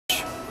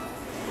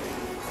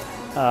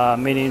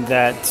meaning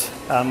that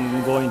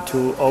I'm going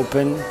to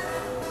open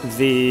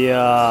the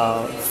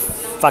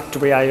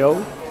factory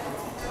I/O,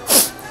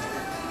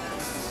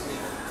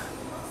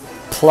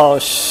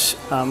 plus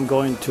I'm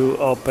going to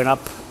open up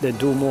the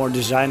Do-More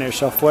designer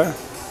software.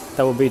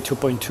 That will be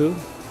 2.2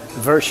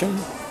 version.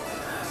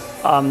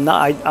 I'm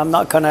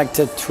not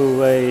connected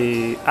to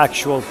a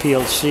actual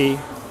PLC,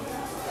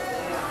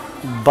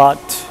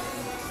 but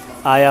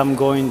I am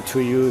going to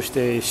use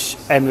this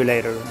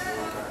emulator,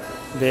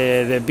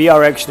 the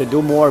BRX, the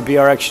Do-More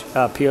BRX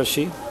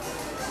PLC.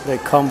 They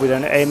come with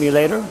an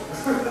emulator.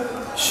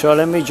 So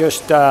let me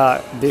just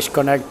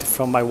disconnect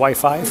from my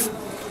Wi-Fi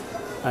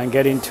and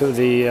get into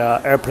the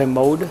airplane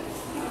mode.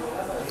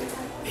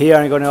 Here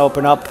I'm going to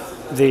open up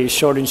the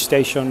sorting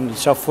station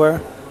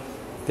software.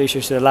 This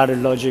is the ladder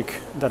logic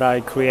that I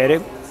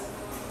created,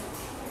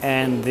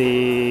 and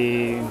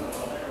the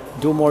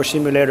Do-More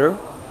simulator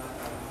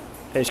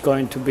is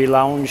going to be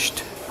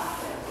launched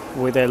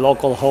with a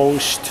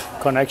localhost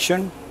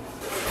connection.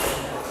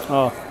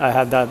 Oh, I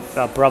had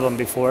that problem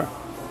before,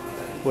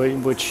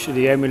 which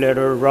the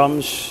emulator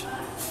runs,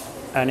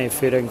 and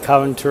if it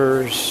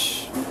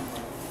encounters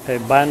a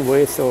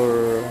bandwidth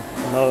or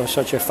no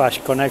such a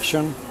fast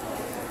connection,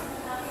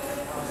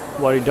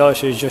 what it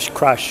does is just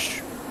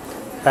crash.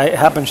 It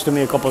happens to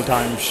me a couple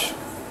times.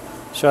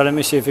 So let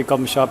me see if it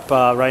comes up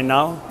right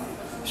now.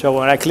 So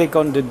when I click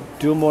on the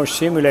Do-More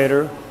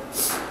simulator,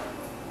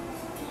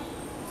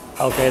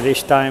 okay,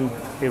 this time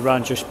it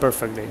runs just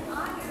perfectly.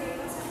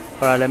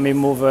 All right, let me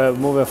move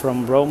it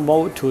from roam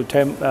mode to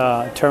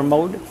term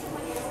mode,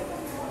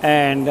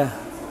 and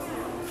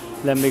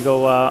let me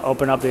go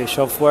open up the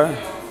software,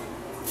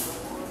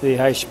 the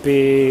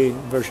high-speed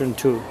version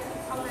 2,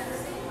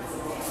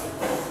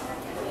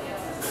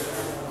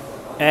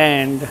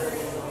 and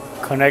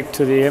connect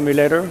to the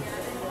emulator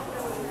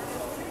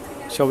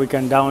so we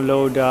can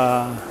download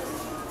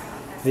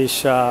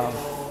this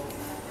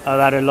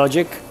ladder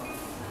logic,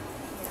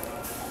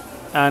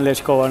 and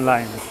let's go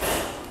online.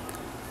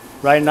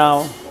 Right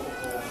now,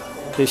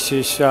 this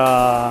is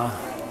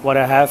what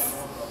I have.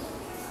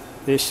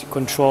 This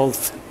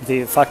controls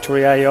the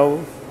factory I/O,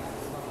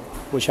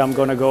 which I'm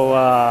going to go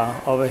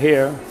over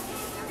here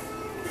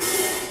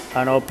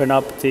and open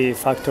up the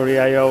factory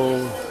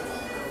I/O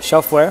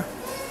software.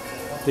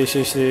 This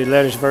is the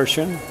latest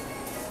version,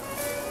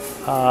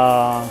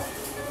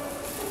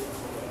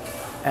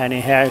 and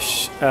it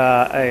has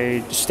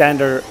a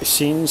standard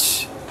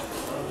scenes.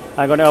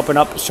 I'm going to open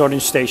up sorting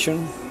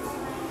station,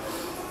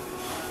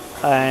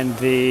 and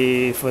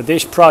for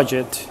this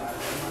project,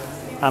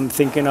 I'm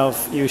thinking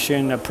of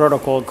using a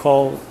protocol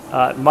called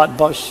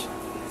Modbus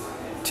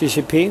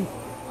TCP,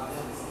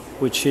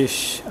 which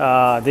is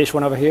this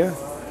one over here.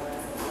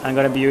 I'm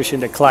going to be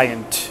using the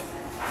client.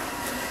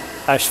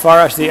 As far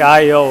as the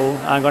I/O,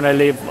 I'm going to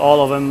leave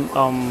all of them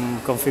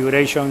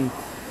configuration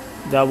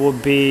that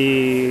would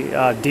be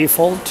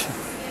default.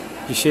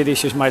 You see,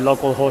 this is my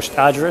localhost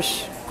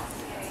address,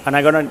 and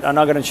I'm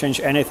not going to change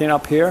anything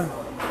up here.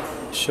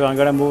 So I'm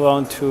going to move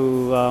on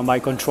to my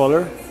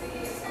controller,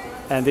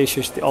 and this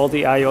is all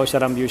the I/Os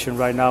that I'm using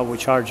right now,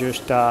 which are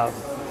just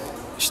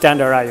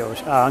standard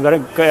I/Os. I'm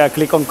going to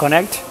click on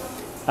connect,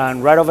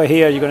 and right over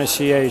here you're going to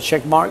see a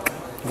check mark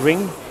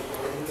ring.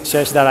 It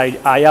says that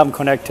I am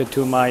connected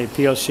to my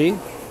PLC,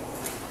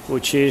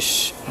 which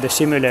is the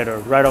simulator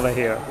right over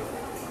here.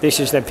 This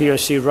is the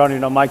PLC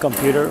running on my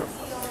computer,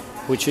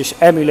 which is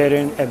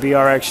emulating a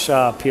BRX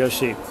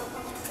PLC.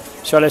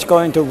 So let's go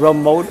into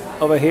roam mode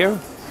over here.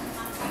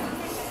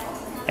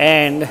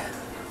 And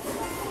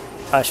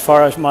as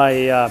far as my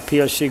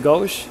PLC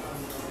goes,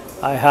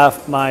 I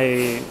have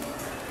my,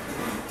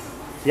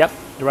 yep,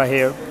 right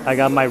here. I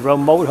got my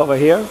roam mode over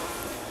here,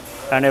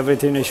 and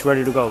everything is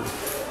ready to go.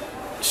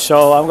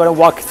 So I'm going to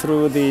walk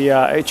through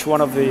each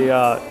one of the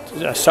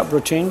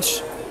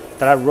subroutines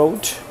that I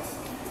wrote,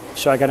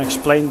 so I can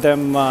explain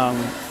them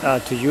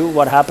to you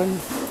what happened.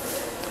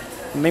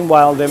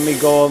 Meanwhile, let me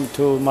go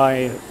to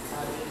my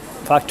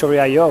factory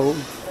I/O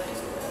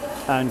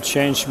and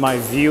change my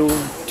view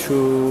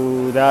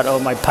to that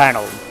of my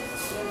panel.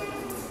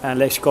 And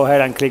let's go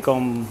ahead and click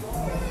on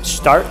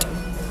start.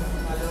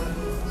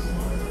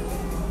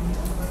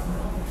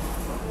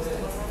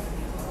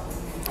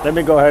 Let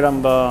me go ahead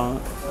and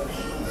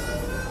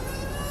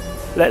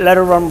let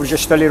it run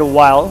just a little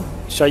while,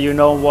 so you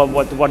know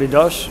what it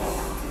does.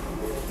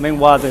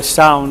 Meanwhile, the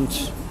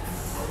sounds,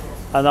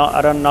 I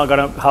don't know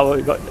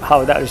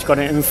how that is going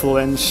to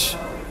influence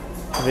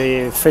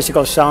the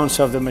physical sounds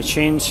of the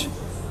machines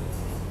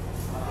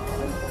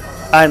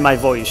and my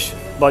voice.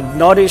 But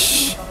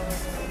notice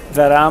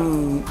that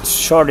I'm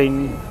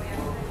sorting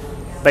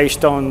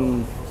based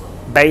on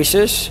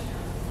bases.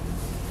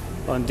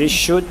 On this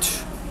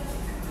chute,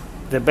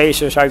 the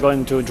bases are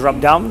going to drop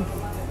down.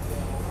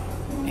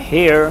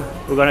 Here,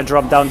 we're going to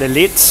drop down the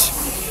leads,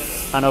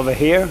 and over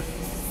here,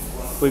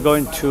 we're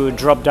going to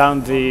drop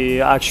down the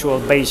actual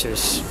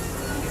bases.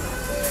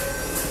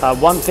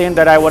 One thing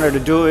that I wanted to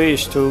do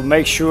is to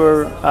make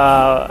sure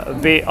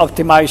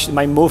optimize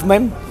my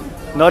movement.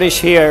 Notice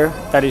here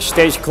that it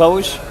stays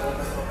close,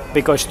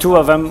 because two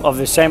of them of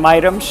the same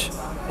items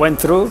went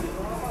through.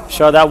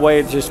 So that way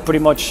it's just pretty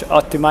much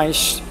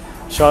optimized,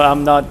 so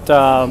I'm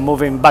not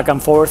moving back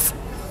and forth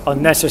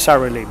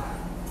unnecessarily.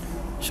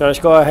 So let's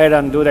go ahead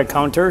and do the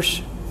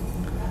counters.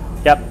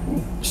 Yep,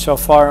 so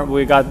far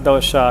we got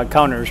those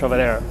counters over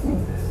there.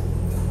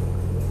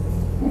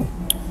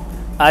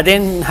 I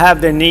didn't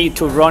have the need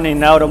to run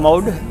in auto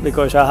mode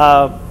because I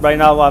have, right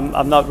now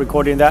I'm not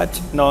recording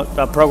that,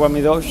 not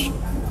programming those.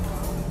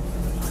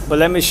 But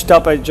let me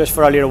stop it just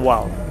for a little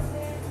while.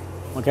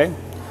 Okay,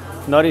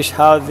 notice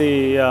how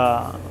the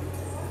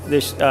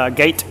this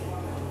gate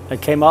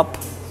came up,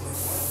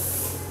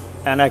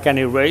 and I can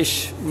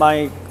erase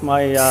my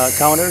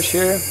counters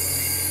here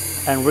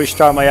and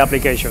restart my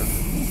application.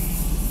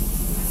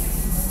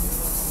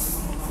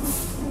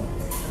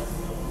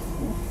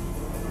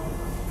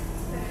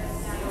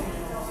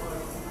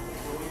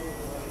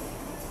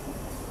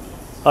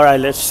 All right,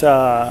 let's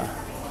go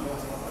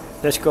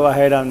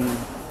ahead and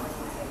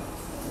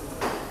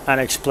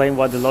explain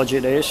what the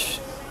logic is.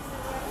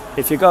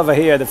 If you go over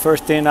here, the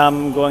first thing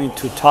I'm going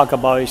to talk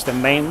about is the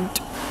main.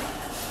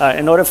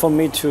 In order for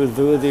me to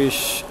do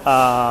this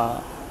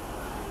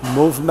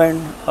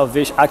movement of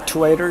these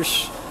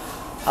actuators,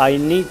 I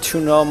need to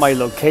know my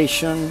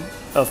location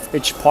of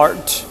each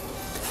part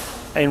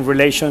in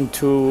relation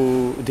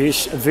to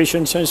this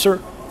vision sensor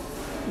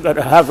that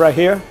I have right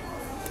here,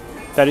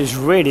 that is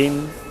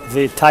reading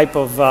the type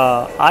of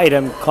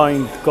item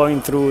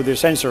going through the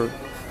sensor,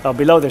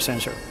 below the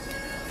sensor.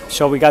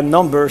 So we got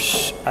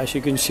numbers, as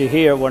you can see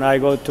here, when I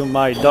go to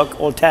my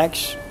dock all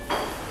tags.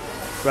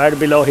 Right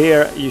below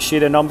here, you see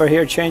the number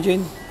here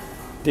changing.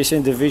 This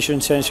is the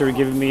vision sensor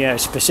giving me a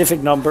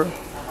specific number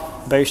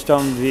based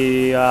on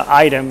the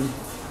item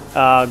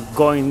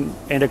going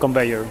in the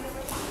conveyor.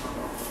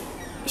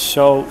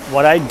 So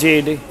what I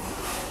did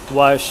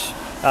was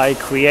I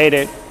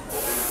created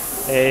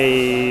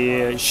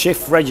a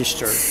shift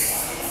register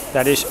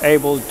that is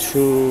able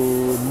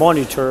to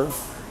monitor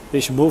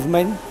this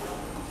movement,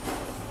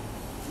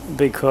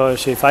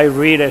 because if I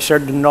read a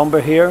certain number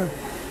here,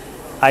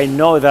 I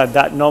know that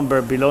that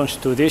number belongs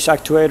to this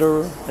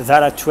actuator,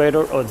 that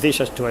actuator, or this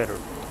actuator.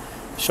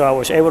 So I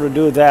was able to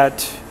do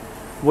that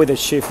with a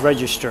shift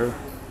register,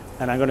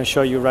 and I'm going to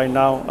show you right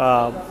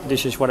now.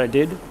 This is what I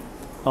did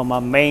on my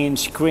main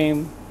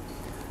screen.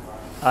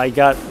 I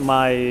got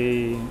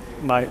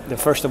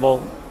first of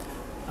all,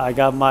 I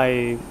got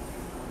my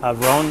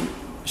run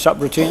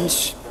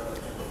subroutines,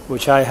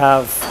 which I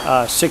have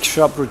 6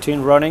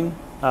 subroutines running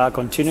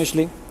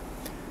continuously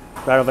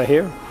right over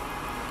here.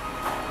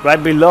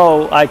 Right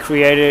below, I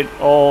created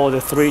all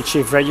the 3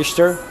 shift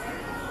register,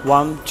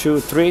 1, 2,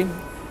 3.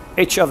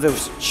 Each of the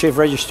shift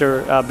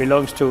register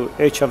belongs to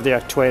each of the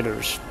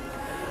actuators.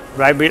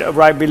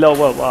 Right below,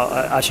 well,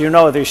 as you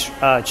know, this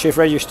shift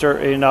register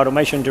in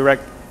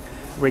AutomationDirect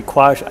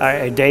requires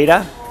a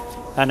data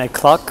and a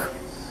clock,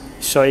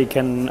 so it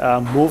can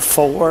move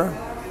forward.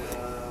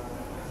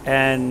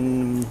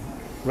 And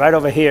right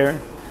over here,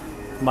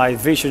 my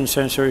vision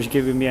sensor is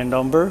giving me a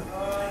number.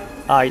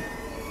 I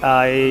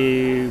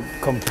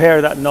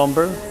compare that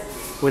number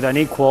with an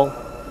equal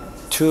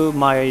to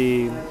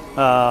my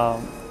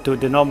to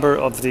the number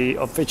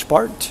of each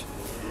part,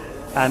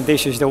 and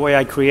this is the way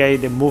I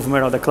create the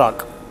movement of the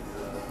clock,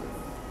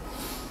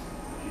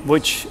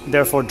 which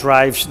therefore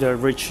drives the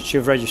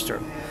shift register.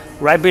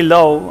 Right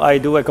below, I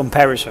do a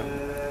comparison.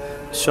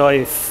 So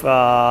if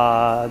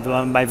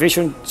my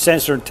vision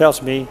sensor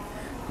tells me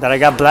that I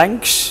got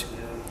blanks,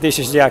 this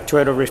is the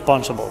actuator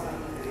responsible.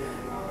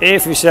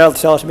 If it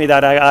tells me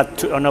that I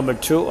got a number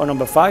 2 or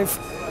number 5,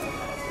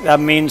 that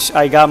means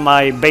I got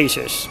my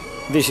bases.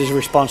 This is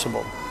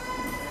responsible.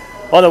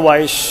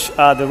 Otherwise,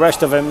 the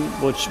rest of them,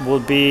 which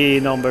will be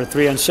number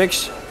 3 and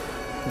 6,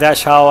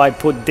 that's how I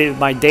put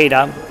my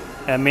data,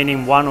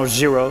 meaning 1 or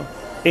 0,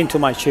 into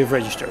my shift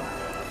register.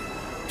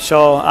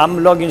 So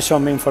I'm logging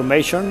some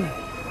information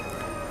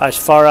as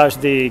far as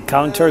the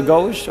counter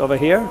goes over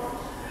here.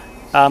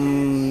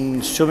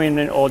 I'm zooming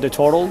in all the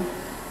total,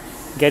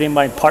 getting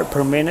my part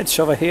per minutes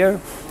over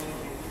here,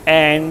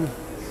 and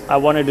I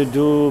wanted to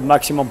do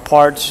maximum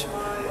parts,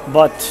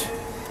 but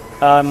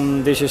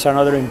this is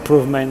another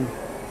improvement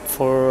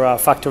for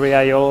factory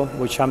I/O,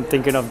 which I'm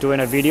thinking of doing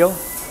a video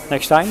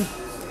next time.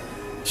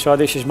 So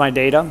this is my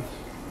data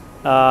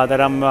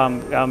that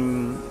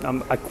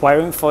I'm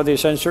acquiring for the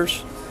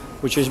sensors,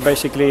 which is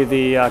basically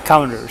the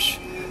counters.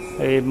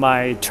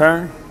 My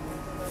turn,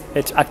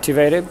 it's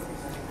activated,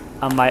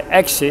 and my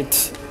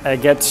exit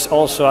gets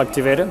also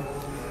activated.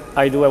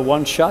 I do a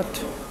 1 shot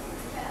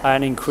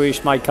and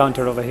increase my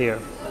counter over here.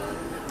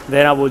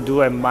 Then I will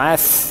do a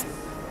math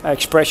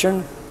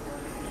expression,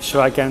 so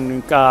I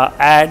can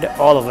add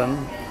all of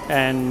them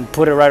and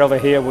put it right over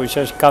here where it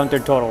says counter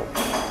total.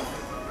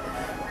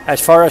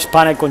 As far as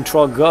panel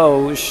control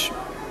goes,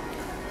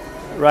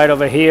 right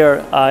over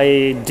here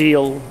I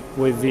deal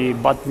with the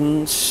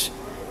buttons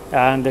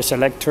and the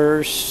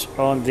selectors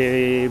on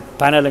the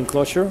panel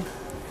enclosure,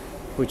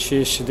 which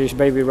is this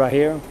baby right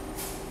here.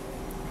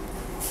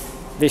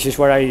 This is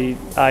where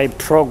I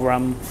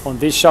program on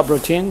this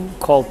subroutine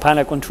called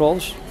panel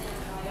controls.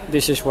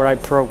 This is where I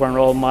program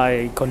all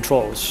my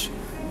controls,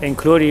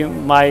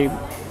 including my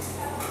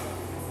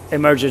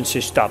emergency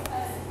stop,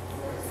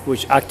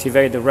 which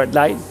activate the red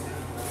light.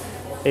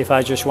 If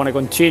I just want to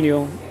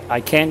continue,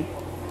 I can't,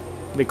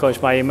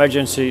 because my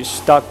emergency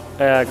stop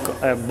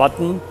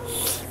button,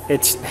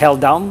 it's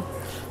held down.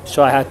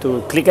 So I have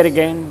to click it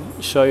again,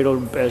 so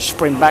it'll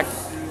spring back,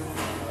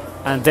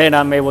 and then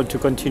I'm able to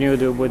continue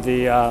with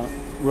the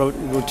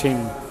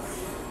routine.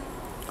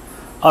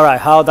 All right,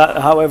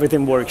 how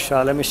everything works.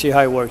 Let me see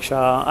how it works.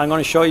 I'm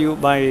going to show you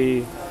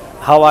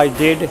how I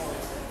did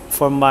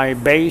for my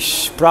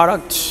base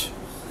products,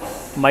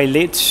 my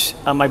leads,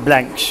 and my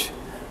blanks.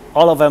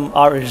 All of them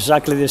are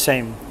exactly the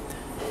same.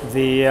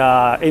 The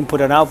input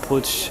and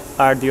outputs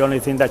are the only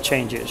thing that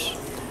changes.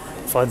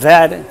 For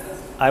that,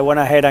 I went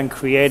ahead and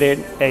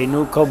created a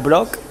new code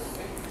block.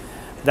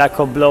 That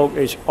code block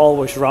is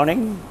always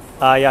running.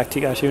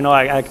 As you know,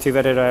 I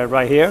activated it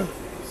right here,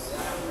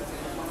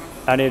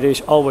 and it is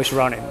always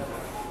running.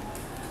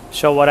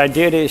 So what I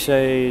did is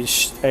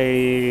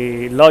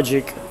a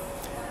logic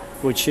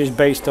which is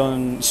based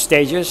on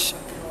stages,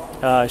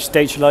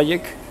 stage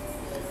logic,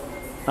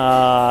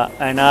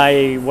 and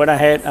I went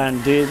ahead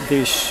and did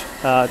this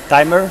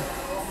timer.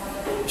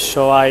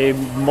 So I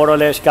more or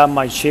less got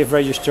my shift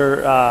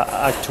register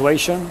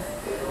actuation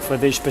for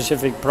this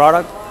specific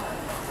product,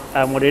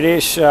 and when it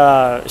is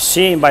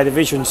seen by the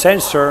vision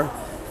sensor,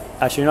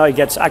 as you know, it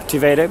gets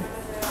activated.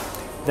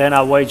 Then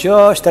I wait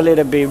just a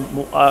little bit,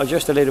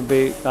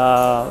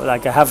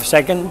 like a half a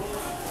second,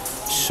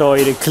 so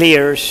it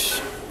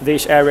clears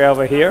this area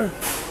over here.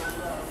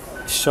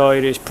 So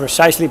it is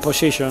precisely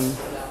positioned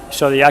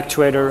so the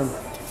actuator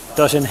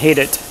doesn't hit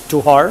it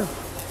too hard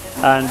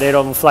and they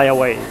don't fly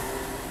away.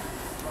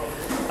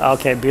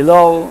 Okay,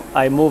 below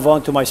I move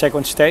on to my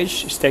second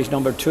stage, stage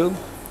number 2.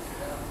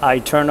 I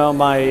turn on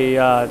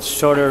my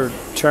sorter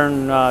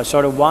 1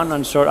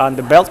 on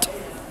the belt.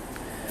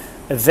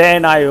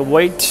 Then I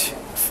wait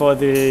for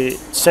the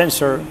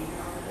sensor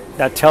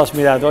that tells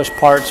me that those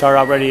parts are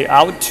already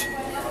out.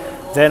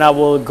 Then I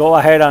will go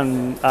ahead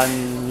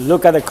and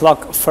look at the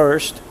clock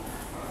first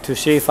to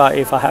see if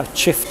I have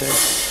shifted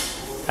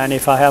and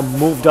if I have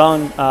moved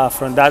on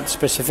from that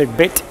specific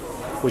bit,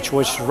 which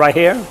was right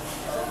here.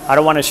 I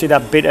don't want to see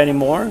that bit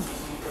anymore.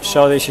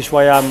 So this is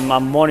why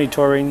I'm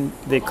monitoring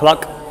the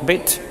clock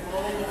bit.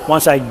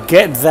 Once I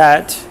get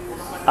that,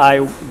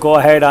 I go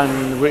ahead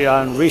and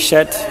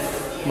reset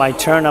my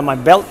turn on my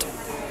belt,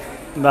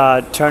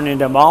 turning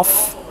them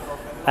off,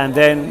 and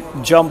then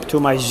jump to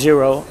my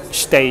 0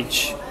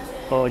 stage,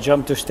 or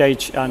jump to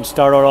stage and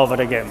start all over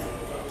again.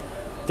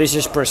 This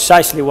is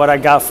precisely what I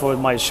got for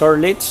my short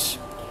leads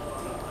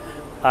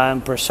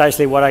and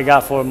precisely what I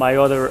got for my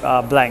other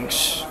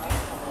blanks.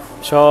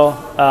 So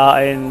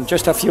in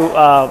just a few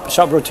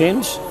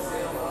subroutines,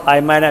 I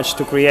managed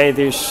to create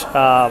this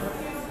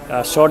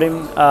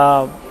sorting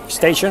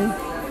station,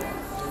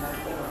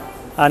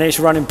 and it's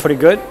running pretty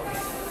good.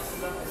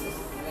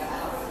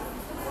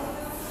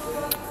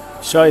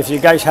 So if you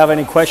guys have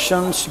any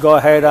questions, go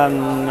ahead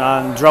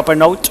and drop a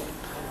note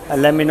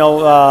and let me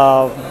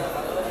know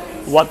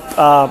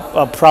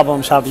what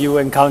problems have you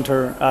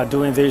encountered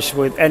doing this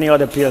with any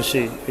other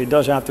PLC. It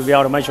doesn't have to be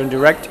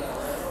AutomationDirect.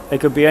 It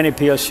could be any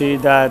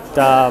PLC that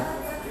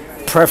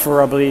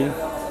preferably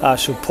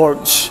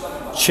supports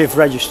shift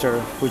register,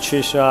 which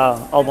is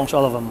almost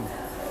all of them.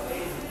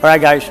 All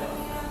right, guys.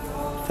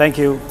 Thank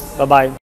you. Bye-bye.